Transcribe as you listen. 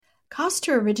Costs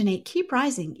to originate keep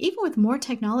rising, even with more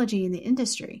technology in the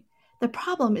industry. The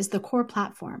problem is the core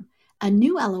platform. A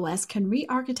new LOS can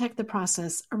re-architect the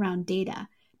process around data,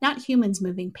 not humans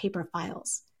moving paper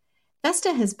files.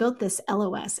 Vesta has built this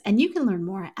LOS, and you can learn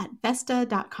more at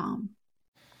Vesta.com.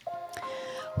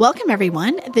 Welcome,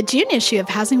 everyone. The June issue of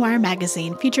HousingWire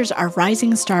magazine features our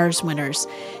Rising Stars winners,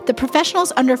 the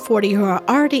professionals under 40 who are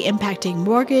already impacting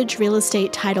mortgage, real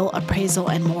estate, title, appraisal,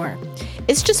 and more.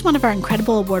 It's just one of our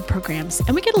incredible award programs,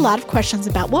 and we get a lot of questions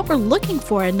about what we're looking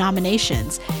for in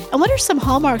nominations and what are some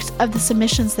hallmarks of the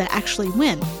submissions that actually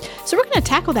win. So we're going to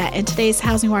tackle that in today's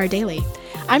HousingWire Daily.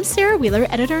 I'm Sarah Wheeler,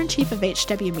 Editor-in-Chief of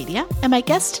HW Media, and my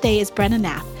guest today is Brenna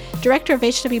Nath, Director of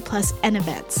HW Plus and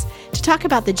Events, to talk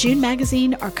about the June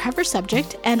magazine, our cover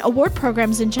subject, and award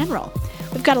programs in general.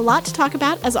 We've got a lot to talk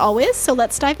about, as always, so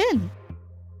let's dive in.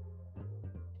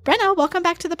 Brenna, welcome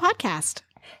back to the podcast.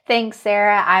 Thanks,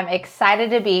 Sarah. I'm excited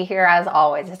to be here, as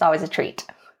always. It's always a treat.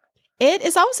 It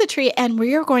is always a treat, and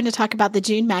we are going to talk about the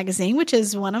June magazine, which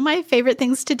is one of my favorite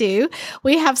things to do.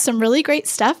 We have some really great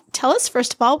stuff. Tell us,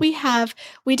 first of all, we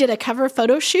did a cover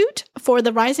photo shoot for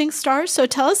the Rising Stars, so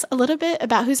tell us a little bit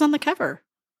about who's on the cover.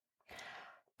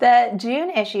 The June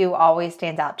issue always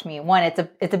stands out to me. One,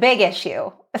 it's a big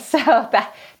issue, so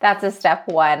that's a step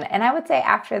one. And I would say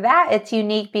after that, it's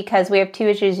unique because we have 2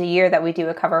 issues a year that we do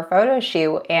a cover photo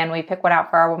shoot, and we pick one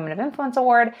out for our Women of Influence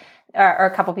Award, or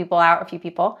a couple people out, a few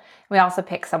people. We also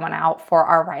pick someone out for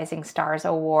our Rising Stars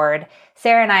Award.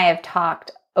 Sarah and I have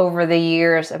talked over the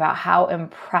years about how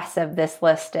impressive this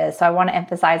list is. So I want to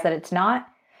emphasize that it's not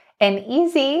an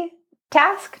easy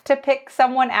task to pick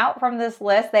someone out from this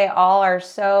list. They all are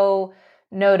so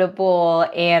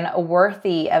notable and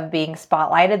worthy of being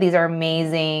spotlighted. These are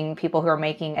amazing people who are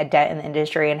making a dent in the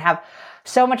industry and have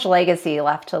so much legacy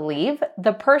left to leave.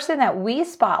 The person that we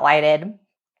spotlighted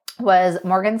was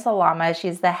Morgan Salama.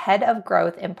 She's the head of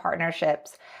growth and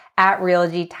partnerships at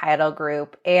Realogy Title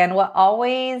Group. And what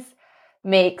always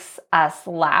makes us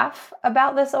laugh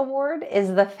about this award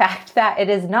is the fact that it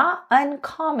is not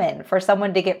uncommon for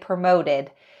someone to get promoted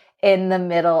in the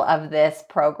middle of this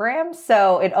program.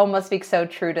 So it almost speaks so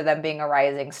true to them being a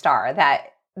rising star,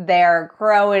 that they're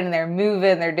growing, they're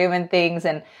moving, they're doing things,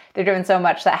 and they're doing so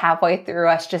much that halfway through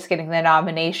us just getting the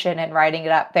nomination and writing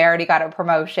it up, they already got a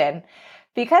promotion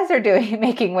because they're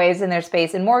making waves in their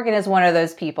space. And Morgan is one of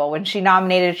those people. When she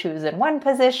nominated, she was in one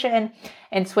position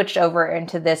and switched over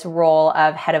into this role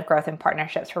of head of growth and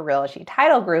partnerships for Realogy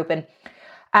Title Group.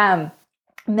 And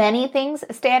many things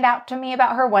stand out to me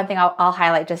about her. One thing I'll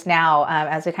highlight just now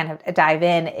as we kind of dive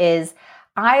in is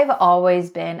I've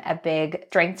always been a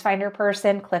big StrengthsFinder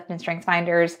person. Clifton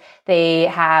StrengthsFinders, they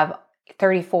have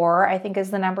 34, I think,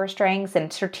 is the number of strengths.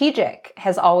 And strategic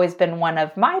has always been one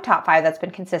of my top 5 that's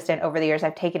been consistent over the years.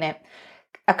 I've taken it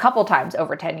a couple times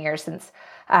over 10 years since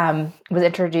was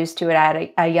introduced to it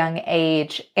at a young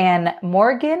age. And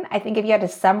Morgan, I think if you had to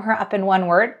sum her up in one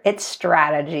word, it's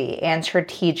strategy and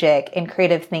strategic and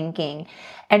creative thinking.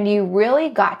 And you really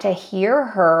got to hear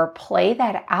her play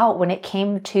that out when it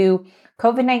came to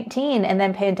COVID-19 and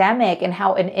then pandemic, and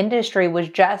how an industry was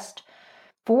just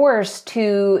forced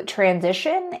to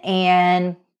transition.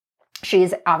 And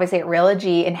she's obviously at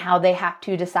Realogy, and how they have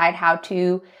to decide how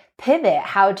to pivot,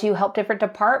 how to help different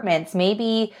departments,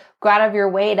 maybe go out of your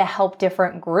way to help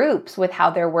different groups with how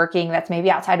they're working that's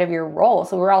maybe outside of your role.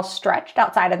 So we're all stretched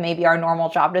outside of maybe our normal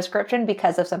job description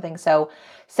because of something so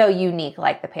unique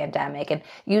like the pandemic. And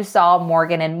you saw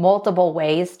Morgan in multiple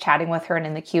ways, chatting with her and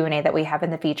in the Q&A that we have in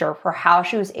the feature, for how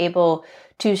she was able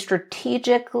to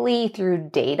strategically, through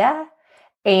data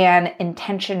and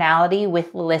intentionality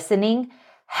with listening,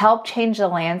 help change the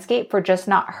landscape for just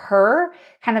not her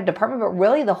kind of department, but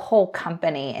really the whole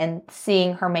company, and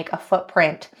seeing her make a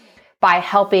footprint by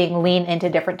helping lean into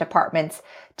different departments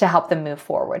to help them move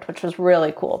forward, which was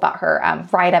really cool about her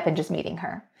write up and just meeting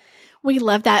her. We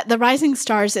love that. The Rising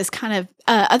Stars is kind of,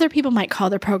 other people might call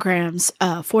their programs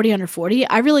 40 under 40.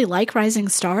 I really like Rising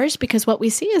Stars because what we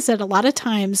see is that a lot of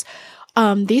times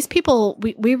these people,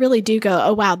 we really do go,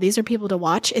 oh, wow, these are people to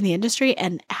watch in the industry.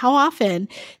 And how often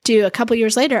do a couple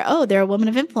years later, oh, they're a woman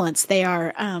of influence. They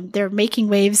are, they're making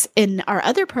waves in our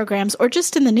other programs or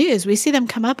just in the news. We see them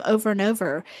come up over and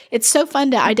over. It's so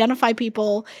fun to identify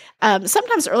people,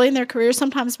 sometimes early in their career,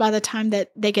 sometimes by the time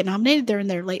that they get nominated, they're in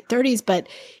their late 30s. But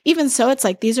even so, it's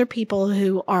like these are people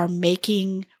who are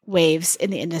making waves in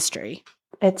the industry.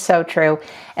 It's so true.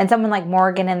 And someone like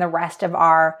Morgan and the rest of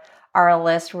our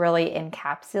list really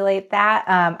encapsulate that.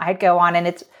 I'd go on, and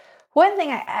it's one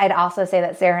thing I'd also say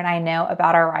that Sarah and I know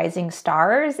about our rising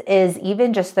stars is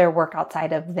even just their work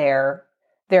outside of their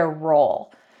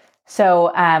role.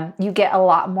 So you get a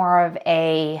lot more of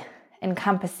a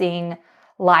encompassing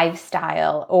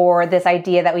lifestyle, or this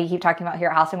idea that we keep talking about here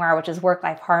at House and Wire, which is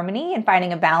work-life harmony and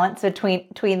finding a balance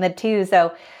between the two.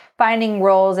 So finding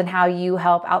roles and how you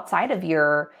help outside of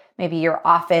maybe your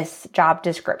office job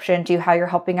description, to how you're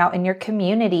helping out in your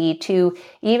community, to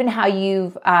even how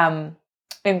you've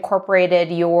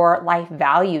incorporated your life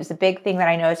values. The big thing that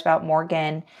I noticed about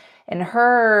Morgan and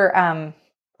her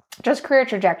just career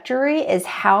trajectory is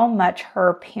how much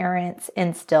her parents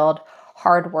instilled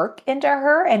hard work into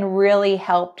her and really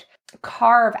helped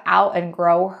carve out and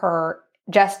grow her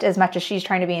just as much as she's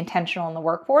trying to be intentional in the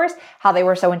workforce, how they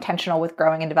were so intentional with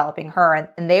growing and developing her.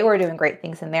 And they were doing great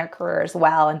things in their career as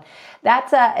well. And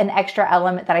that's an extra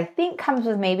element that I think comes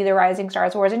with maybe the Rising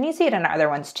Stars Awards. And you see it in other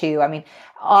ones too. I mean,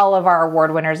 all of our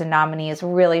award winners and nominees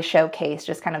really showcase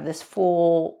just kind of this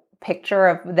full picture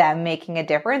of them making a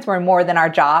difference. We're more than our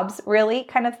jobs, really,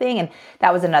 kind of thing. And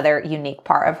that was another unique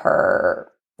part of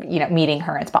her, meeting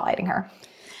her and spotlighting her.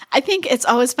 I think it's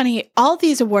always funny. All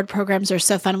these award programs are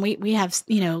so fun. We have,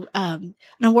 an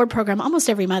award program almost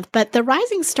every month, but the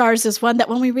Rising Stars is one that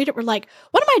when we read it, we're like,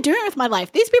 what am I doing with my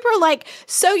life? These people are like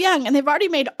so young and they've already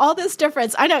made all this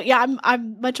difference. I know. Yeah.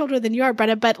 I'm much older than you are,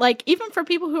 Brenna, but like, even for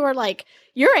people who are like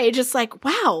your age, it's like,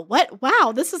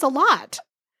 wow, this is a lot.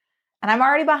 And I'm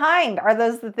already behind. Are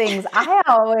those the things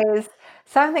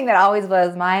something that always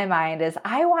blows my mind is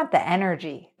I want the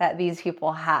energy that these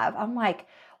people have. I'm like,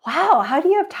 wow, how do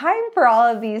you have time for all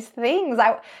of these things?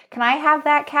 Can I have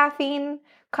that caffeine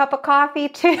cup of coffee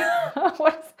too?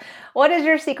 What is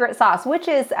your secret sauce? Which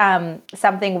is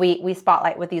something we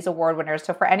spotlight with these award winners.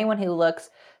 So for anyone who looks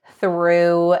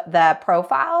through the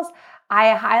profiles,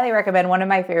 I highly recommend, one of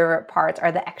my favorite parts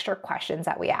are the extra questions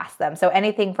that we ask them. So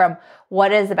anything from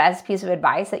what is the best piece of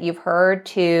advice that you've heard,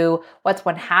 to what's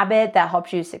one habit that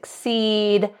helps you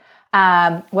succeed?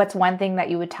 What's one thing that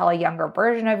you would tell a younger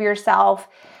version of yourself?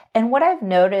 And what I've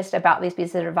noticed about these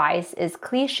pieces of advice is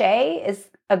cliche is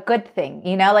a good thing.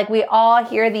 Like we all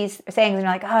hear these sayings and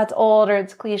you're like, oh, it's old or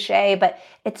it's cliche, but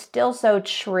it's still so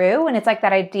true. And it's like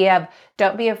that idea of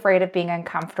don't be afraid of being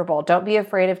uncomfortable. Don't be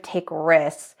afraid of take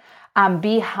risks.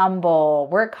 Be humble,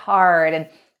 work hard. And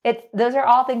those are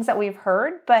all things that we've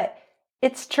heard, but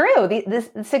it's true. This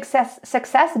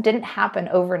success didn't happen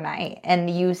overnight. And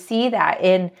you see that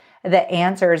in the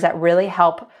answers that really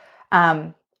help,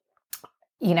 not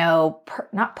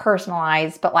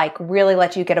personalize, but like really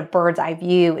let you get a bird's eye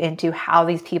view into how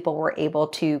these people were able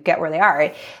to get where they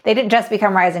are. They didn't just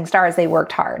become rising stars. They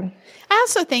worked hard. I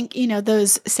also think,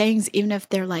 those sayings, even if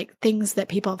they're like things that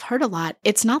people have heard a lot,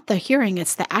 it's not the hearing,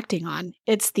 it's the acting on.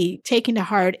 It's the taking to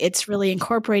heart. It's really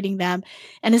incorporating them.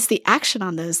 And it's the action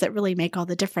on those that really make all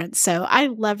the difference. So I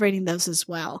love reading those as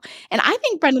well. And I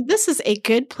think, Brendan, this is a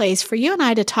good place for you and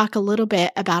I to talk a little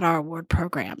bit about our award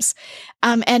programs.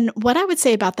 And what I would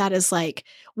say about that is like,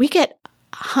 we get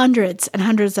hundreds and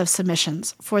hundreds of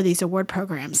submissions for these award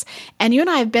programs. And you and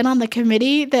I have been on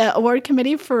the award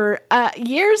committee for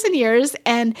years and years.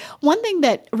 And one thing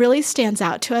that really stands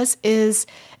out to us is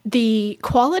the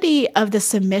quality of the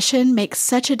submission makes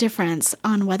such a difference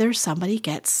on whether somebody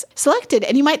gets selected.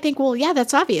 And you might think, well, yeah,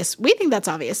 that's obvious. We think that's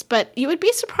obvious, but you would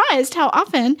be surprised how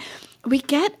often we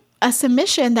get a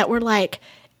submission that we're like,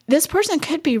 this person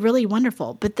could be really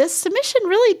wonderful, but this submission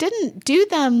really didn't do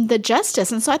them the justice.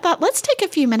 And so I thought, let's take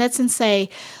a few minutes and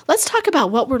let's talk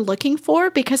about what we're looking for,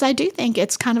 because I do think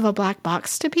it's kind of a black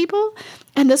box to people,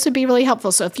 and this would be really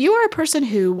helpful. So if you are a person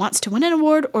who wants to win an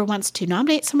award or wants to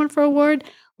nominate someone for an award,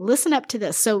 listen up to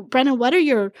this. So Brenna,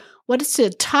 what is the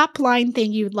top line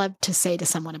thing you'd love to say to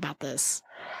someone about this?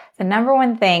 The number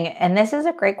one thing, and this is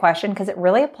a great question because it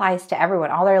really applies to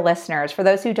everyone, all their listeners. For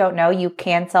those who don't know, you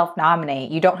can self-nominate.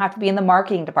 You don't have to be in the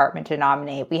marketing department to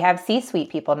nominate. We have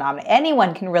C-suite people nominate.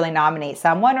 Anyone can really nominate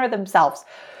someone or themselves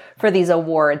for these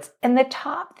awards. And the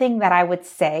top thing that I would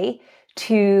say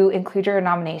to include your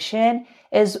nomination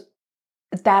is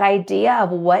that idea of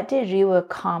what did you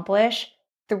accomplish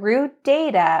through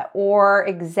data or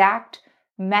exact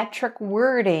metric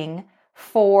wording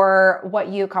for what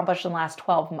you accomplished in the last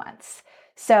 12 months.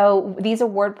 So these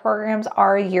award programs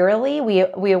are yearly.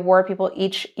 We award people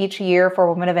each year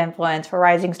for Women of Influence, for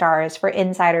Rising Stars, for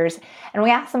Insiders, and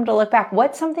we ask them to look back.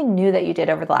 What's something new that you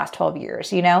did over the last 12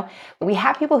 years? We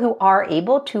have people who are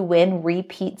able to win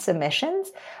repeat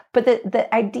submissions, but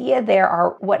the idea there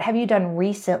are what have you done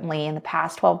recently in the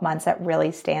past 12 months that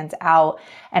really stands out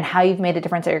and how you've made a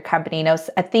difference at your company.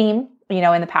 A theme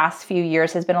in the past few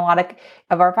years has been a lot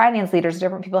of our finance leaders,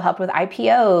 different people helped with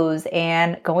IPOs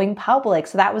and going public.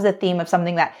 So that was a theme of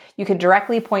something that you could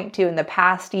directly point to in the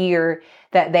past year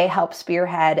that they helped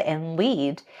spearhead and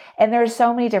lead. And there's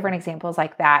so many different examples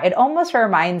like that. It almost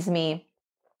reminds me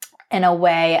in a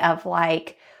way of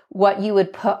like what you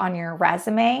would put on your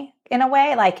resume in a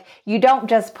way. Like you don't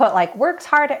just put like works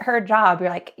hard at her job. You're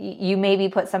like, you maybe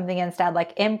put something instead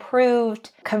like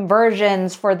improved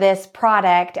conversions for this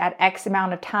product at X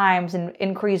amount of times and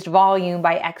increased volume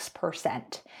by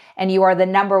X%. And you are the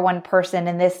number one person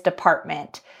in this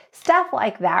department. Stuff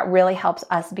like that really helps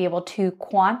us be able to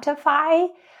quantify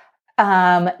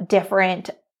different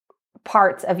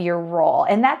parts of your role.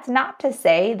 And that's not to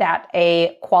say that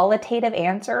a qualitative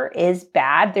answer is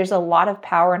bad. There's a lot of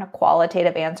power in a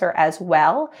qualitative answer as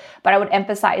well, but I would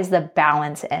emphasize the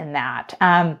balance in that.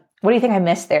 What do you think I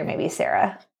missed there, maybe,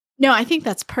 Sarah? No, I think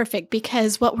that's perfect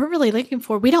because what we're really looking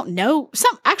for, we don't know.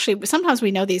 Sometimes we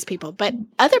know these people, but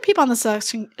other people on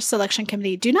the selection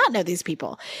committee do not know these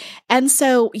people. And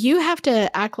so you have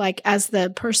to act like, as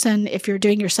the person, if you're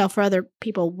doing yourself or other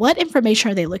people, what information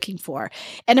are they looking for?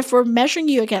 And if we're measuring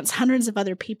you against hundreds of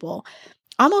other people,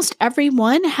 almost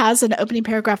everyone has an opening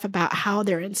paragraph about how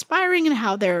they're inspiring and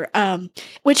how they're,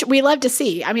 which we love to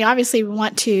see. I mean, obviously we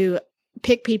want to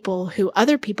pick people who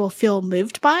other people feel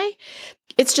moved by.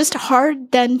 It's just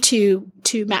hard then to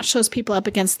match those people up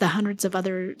against the hundreds of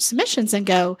other submissions and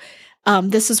go,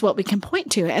 this is what we can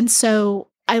point to. And so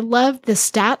I love the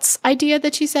stats idea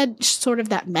that you said, sort of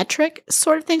that metric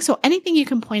sort of thing. So anything you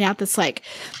can point out that's like,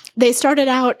 they started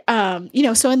out,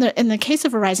 so in the case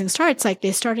of a rising star, it's like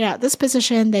they started out this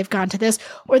position, they've gone to this,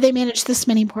 or they managed this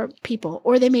many people,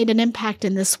 or they made an impact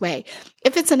in this way.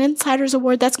 If it's an insider's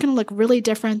award, that's going to look really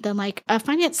different than like a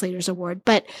finance leader's award.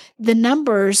 But the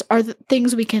numbers are the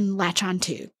things we can latch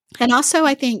onto. And also,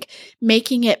 I think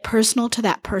making it personal to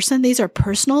that person. These are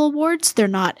personal awards. They're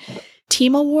not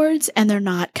team awards and they're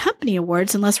not company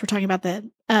awards, unless we're talking about the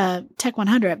Tech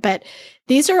 100. But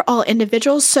these are all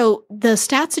individuals. So the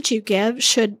stats that you give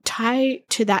should tie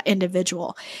to that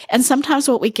individual. And sometimes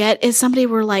what we get is somebody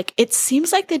we're like, it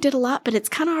seems like they did a lot, but it's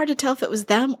kind of hard to tell if it was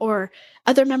them or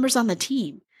other members on the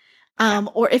team.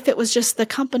 Or if it was just the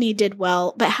company did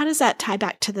well, but how does that tie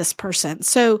back to this person?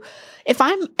 So if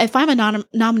I'm a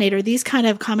nominator, these kind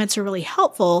of comments are really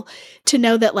helpful to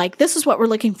know that like, this is what we're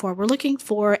looking for. We're looking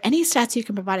for any stats you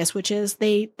can provide us, which is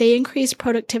they increased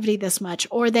productivity this much,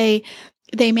 or they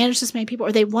managed this many people,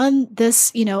 or they won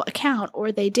this, account,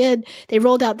 or they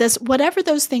rolled out this, whatever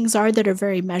those things are that are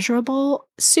very measurable,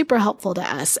 super helpful to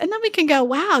us. And then we can go,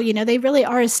 wow, they really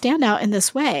are a standout in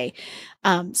this way.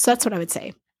 So that's what I would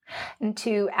say. And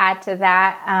to add to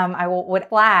that, I would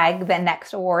flag the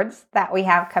next awards that we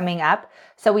have coming up.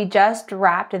 So we just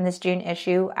wrapped in this June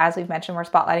issue. As we've mentioned, we're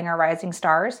spotlighting our rising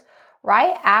stars.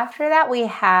 Right after that, we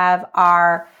have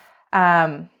our,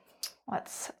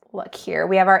 let's look here.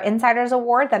 We have our Insiders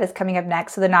Award that is coming up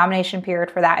next. So the nomination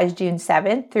period for that is June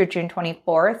 7th through June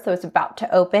 24th. So it's about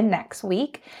to open next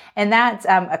week. And that's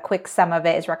a quick sum of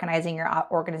it is recognizing your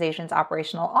organization's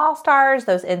operational all-stars,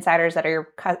 those insiders that are your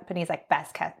company's like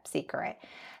best kept secret.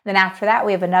 Then after that,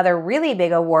 we have another really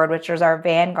big award, which is our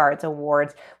Vanguards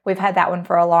Awards. We've had that one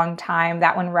for a long time.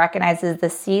 That one recognizes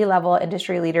the C-level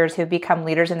industry leaders who become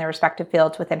leaders in their respective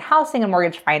fields within housing and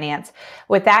mortgage finance,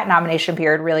 with that nomination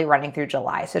period really running through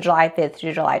July. So July 5th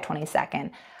to July 22nd.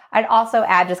 I'd also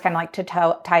add, just kind of like to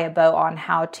tie a bow on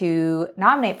how to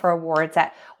nominate for awards,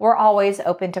 that we're always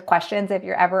open to questions. If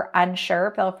you're ever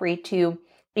unsure, feel free to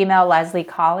email Leslie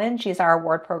Collins. She's our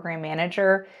award program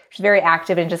manager. She's very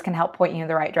active and just can help point you in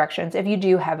the right directions if you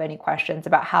do have any questions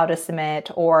about how to submit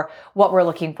or what we're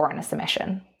looking for in a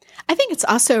submission. I think it's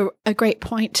also a great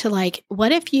point to like,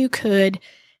 what if you could,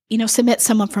 submit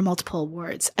someone for multiple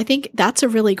awards? I think that's a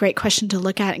really great question to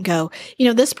look at and go,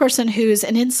 this person who's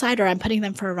an insider, I'm putting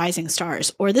them for Rising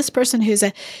Stars, or this person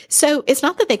so it's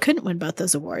not that they couldn't win both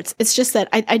those awards. It's just that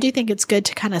I do think it's good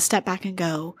to kind of step back and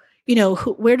go,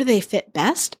 where do they fit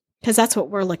best? Because that's what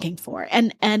we're looking for.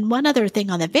 And one other thing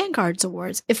on the Vanguards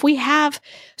Awards, if we have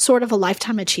sort of a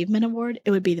Lifetime Achievement Award,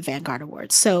 it would be the Vanguard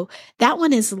Awards. So that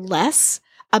one is less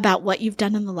about what you've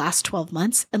done in the last 12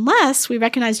 months, unless we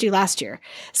recognized you last year.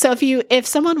 So if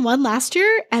someone won last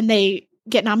year and they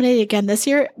get nominated again this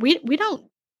year, we don't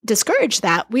discourage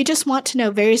that. We just want to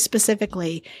know very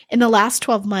specifically, in the last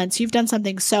 12 months, you've done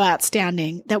something so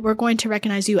outstanding that we're going to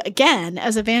recognize you again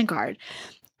as a Vanguard.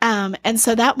 And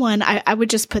so that one, I would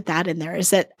just put that in there, is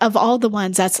that of all the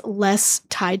ones, that's less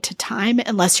tied to time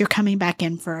unless you're coming back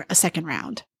in for a second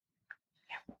round.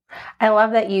 I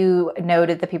love that you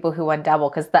noted the people who won double,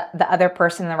 because the other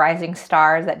person in the Rising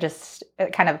Stars that just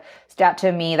kind of stood out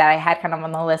to me that I had kind of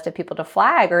on the list of people to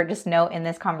flag or just note in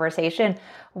this conversation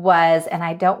was, and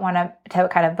I don't want to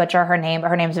kind of butcher her name, but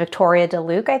her name is Victoria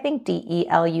DeLuce, I think,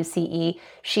 Deluce.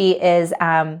 She is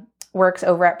works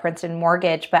over at Princeton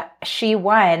Mortgage, but she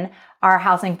won our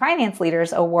Housing Finance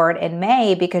Leaders Award in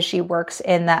May because she works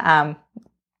in the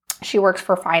she works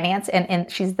for finance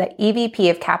and she's the EVP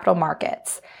of capital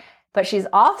markets. But she's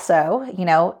also,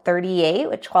 38,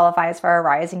 which qualifies for our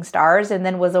Rising Stars, and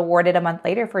then was awarded a month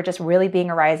later for just really being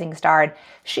a rising star. And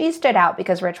she stood out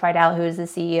because Rich Weidel, who is the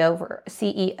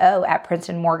CEO at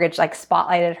Princeton Mortgage,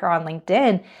 spotlighted her on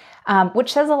LinkedIn,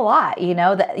 which says a lot.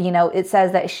 It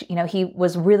says that he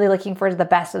was really looking for the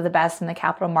best of the best in the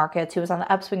capital markets, who was on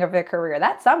the upswing of their career.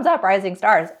 That sums up Rising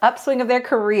Stars, upswing of their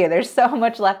career. There's so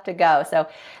much left to go. So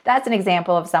that's an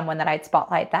example of someone that I'd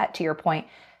spotlight. That, to your point,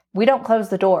 we don't close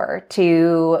the door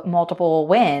to multiple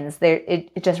wins.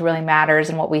 It just really matters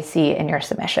in what we see in your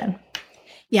submission.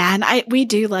 Yeah, and we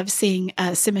do love seeing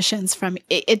submissions from,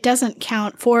 it doesn't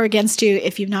count for or against you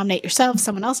if you nominate yourself,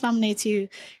 someone else nominates you,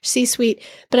 C-suite.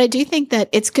 But I do think that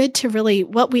it's good to really,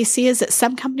 what we see is that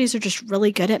some companies are just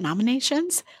really good at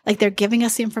nominations. Like they're giving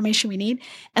us the information we need.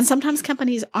 And sometimes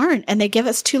companies aren't, and they give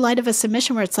us too light of a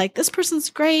submission where it's like, this person's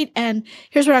great, and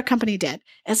here's what our company did.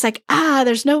 It's like,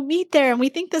 there's no meat there, and we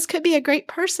think this could be a great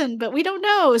person, but we don't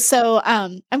know. So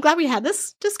I'm glad we had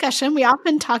this discussion. We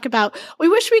often talk about, we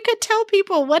wish we could tell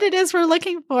people what it is we're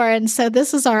looking for. And so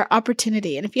this is our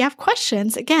opportunity. And if you have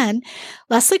questions, again,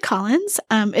 Leslie Collins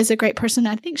is a great person.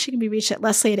 I think she can be reached at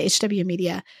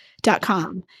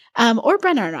leslie@hwmedia.com or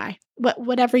Brenna and I,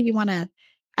 whatever you want to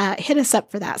hit us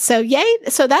up for that. So yay.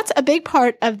 So that's a big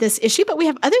part of this issue, but we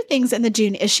have other things in the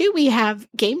June issue. We have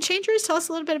Game Changers. Tell us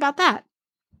a little bit about that.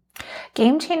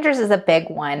 Game Changers is a big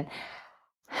one.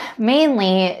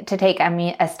 Mainly to take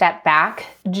a step back,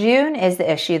 June is the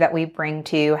issue that we bring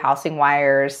to Housing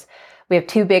Wires. We have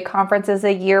two big conferences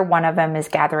a year. One of them is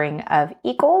Gathering of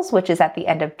Eagles, which is at the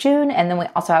end of June. And then we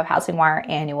also have Housing Wire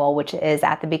Annual, which is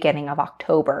at the beginning of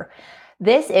October.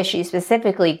 This issue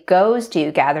specifically goes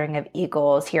to Gathering of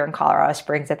Eagles here in Colorado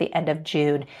Springs at the end of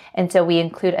June. And so we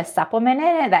include a supplement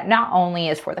in it that not only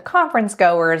is for the conference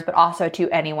goers, but also to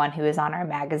anyone who is on our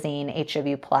magazine,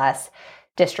 HW Plus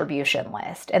distribution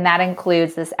list. And that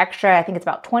includes this extra, I think it's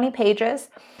about 20 pages.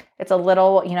 It's a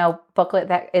little, booklet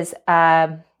that is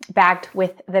backed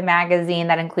with the magazine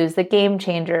that includes the Game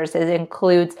Changers. It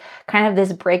includes kind of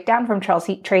this breakdown from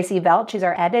Tracy Velch. She's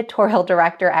our editorial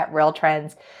director at Real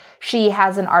Trends. She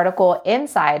has an article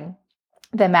inside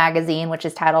the magazine, which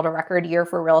is titled A Record Year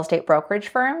for Real Estate Brokerage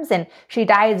Firms. And she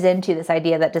dives into this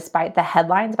idea that despite the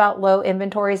headlines about low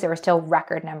inventories, there were still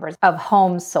record numbers of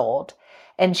homes sold.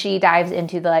 And she dives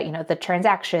into the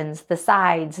transactions, the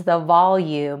sides, the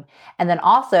volume. And then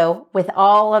also with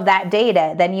all of that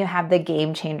data, then you have the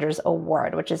Game Changers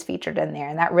Award, which is featured in there.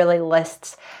 And that really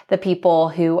lists the people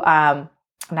who,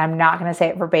 and I'm not going to say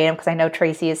it verbatim because I know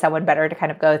Tracy is someone better to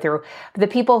kind of go through, but the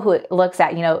people who it looks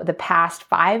at, the past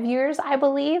 5 years, I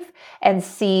believe, and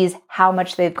sees how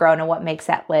much they've grown and what makes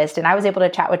that list. And I was able to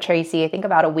chat with Tracy, I think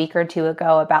about a week or two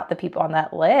ago, about the people on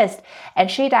that list.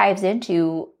 And she dives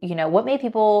into, what made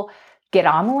people get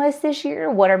on the list this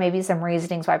year? What are maybe some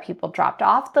reasonings why people dropped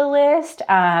off the list?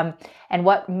 And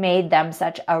what made them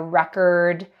such a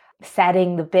record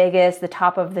setting, the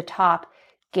top of the top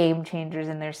game changers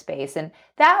in their space. And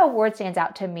that award stands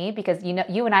out to me because,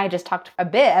 you and I just talked a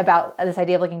bit about this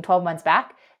idea of looking 12 months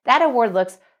back. That award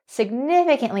looks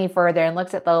significantly further and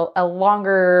looks at a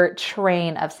longer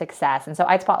train of success. And so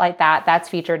I'd spotlight that. That's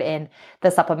featured in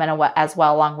the supplemental as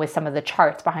well, along with some of the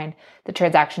charts behind the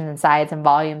transactions and sides and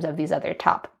volumes of these other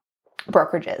top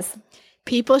brokerages.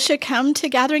 People should come to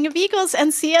Gathering of Eagles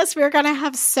and see us. We're going to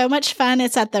have so much fun.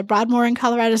 It's at the Broadmoor in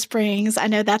Colorado Springs. I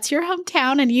know that's your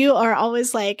hometown and you are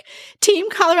always like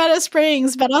Team Colorado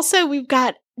Springs, but also we've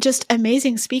got just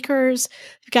amazing speakers.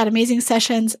 We've got amazing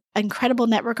sessions, incredible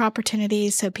network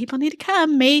opportunities. So people need to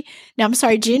come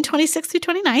June 26th through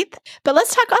 29th. But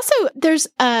let's talk also, there's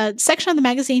a section on the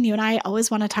magazine you and I always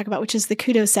want to talk about, which is the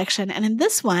kudos section. And in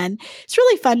this one, it's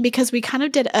really fun because we kind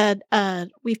of did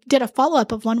a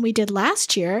follow-up of one we did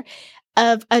last year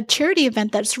of a charity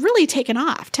event that's really taken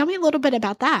off. Tell me a little bit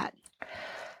about that.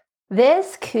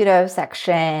 This kudos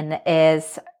section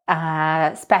is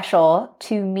special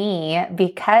to me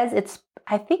because it's,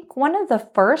 I think, one of the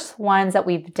first ones that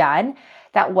we've done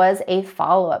that was a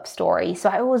follow-up story.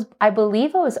 So I believe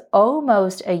it was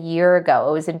almost a year ago.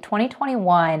 It was in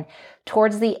 2021,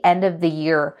 towards the end of the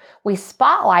year. We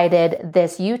spotlighted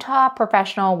this Utah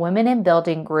Professional Women in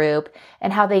Building group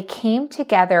and how they came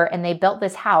together and they built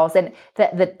this house. And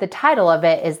the title of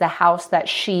it is The House That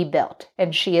She Built,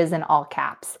 and she is in all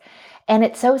caps. And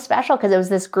it's so special because it was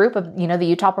this group of, the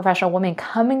Utah professional women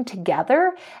coming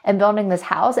together and building this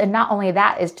house. And not only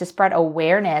that, is to spread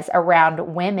awareness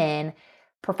around women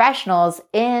professionals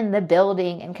in the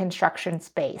building and construction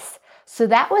space. So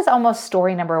that was almost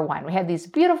story number one. We had these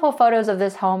beautiful photos of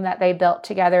this home that they built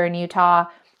together in Utah.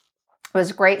 It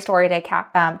was a great story to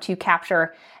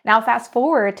capture. Now, fast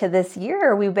forward to this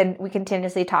year, we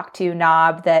continuously talk to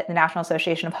NAHB, the National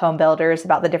Association of Home Builders,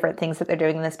 about the different things that they're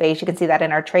doing in the space. You can see that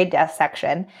in our trade desk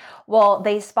section. Well,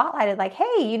 they spotlighted like,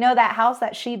 hey, you know that house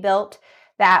that she built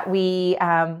that we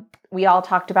all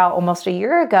talked about almost a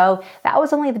year ago? That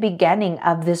was only the beginning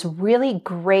of this really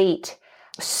great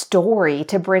story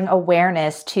to bring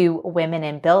awareness to women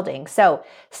in building. So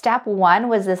step one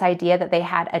was this idea that they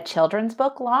had a children's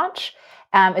book launch.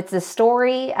 It's a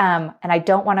story, and I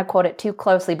don't want to quote it too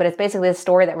closely, but it's basically a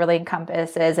story that really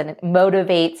encompasses and it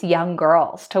motivates young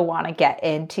girls to want to get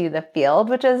into the field,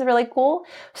 which is really cool.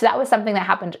 So that was something that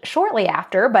happened shortly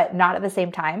after, but not at the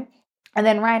same time. And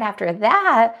then right after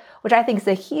that, which I think is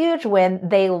a huge win,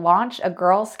 they launched a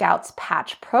Girl Scouts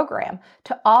patch program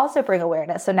to also bring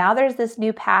awareness. So now there's this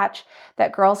new patch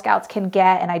that Girl Scouts can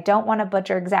get, and I don't want to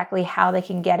butcher exactly how they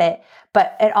can get it,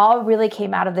 but it all really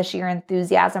came out of the sheer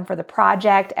enthusiasm for the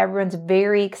project. Everyone's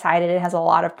very excited. It has a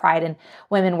lot of pride in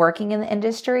women working in the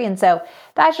industry. And so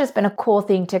that's just been a cool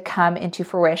thing to come into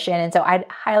fruition. And so I'd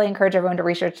highly encourage everyone to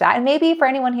research that. And maybe for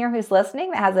anyone here who's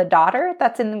listening that has a daughter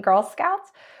that's in the Girl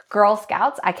Scouts,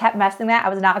 I kept messing that. I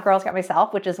was not a Girl Scout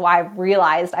myself, which is why I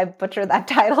realized I butchered that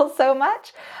title so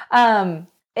much.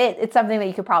 It's something that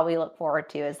you could probably look forward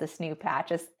to as this new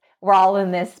patch. We're all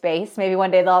in this space. Maybe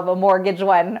one day they'll have a mortgage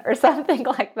one or something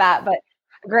like that, but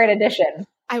a great addition.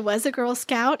 I was a Girl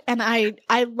Scout and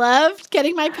I loved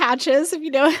getting my patches. If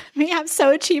you know me, I'm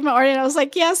so achievement oriented. I was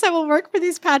like, yes, I will work for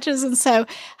these patches. And so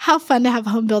how fun to have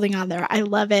home building on there. I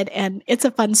love it. And it's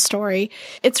a fun story.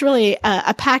 It's really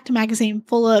a packed magazine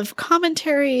full of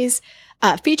commentaries,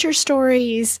 feature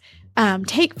stories,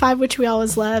 Take 5, which we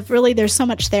always love. Really, there's so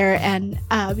much there. And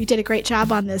we did a great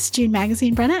job on this June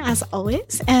magazine, Brenna, as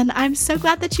always. And I'm so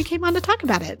glad that you came on to talk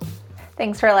about it.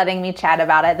 Thanks for letting me chat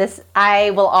about it. I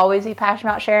will always be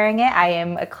passionate about sharing it. I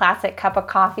am a classic cup of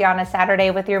coffee on a Saturday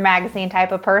with your magazine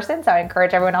type of person, so I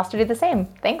encourage everyone else to do the same.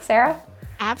 Thanks, Sarah.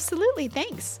 Absolutely.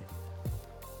 Thanks.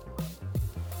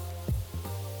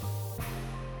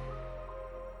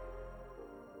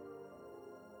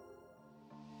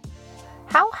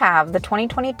 How have the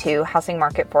 2022 housing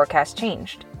market forecasts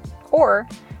changed? Or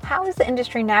how is the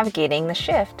industry navigating the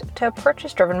shift to a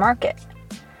purchase-driven market?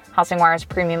 HousingWire's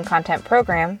premium content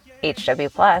program, HW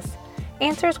Plus,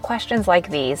 answers questions like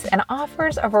these and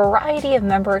offers a variety of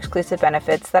member-exclusive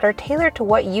benefits that are tailored to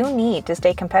what you need to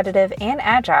stay competitive and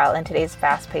agile in today's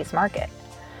fast-paced market.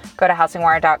 Go to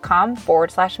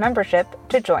housingwire.com/membership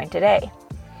to join today.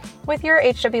 With your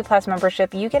HW Plus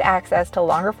membership, you get access to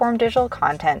longer-form digital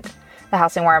content, the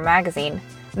HousingWire magazine,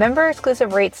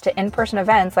 member-exclusive rates to in-person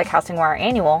events like HousingWire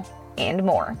Annual, and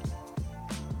more.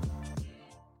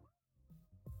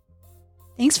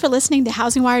 Thanks for listening to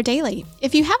Housing Wire Daily.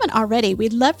 If you haven't already,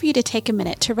 we'd love for you to take a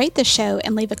minute to rate the show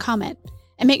and leave a comment.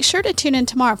 And make sure to tune in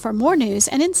tomorrow for more news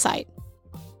and insight.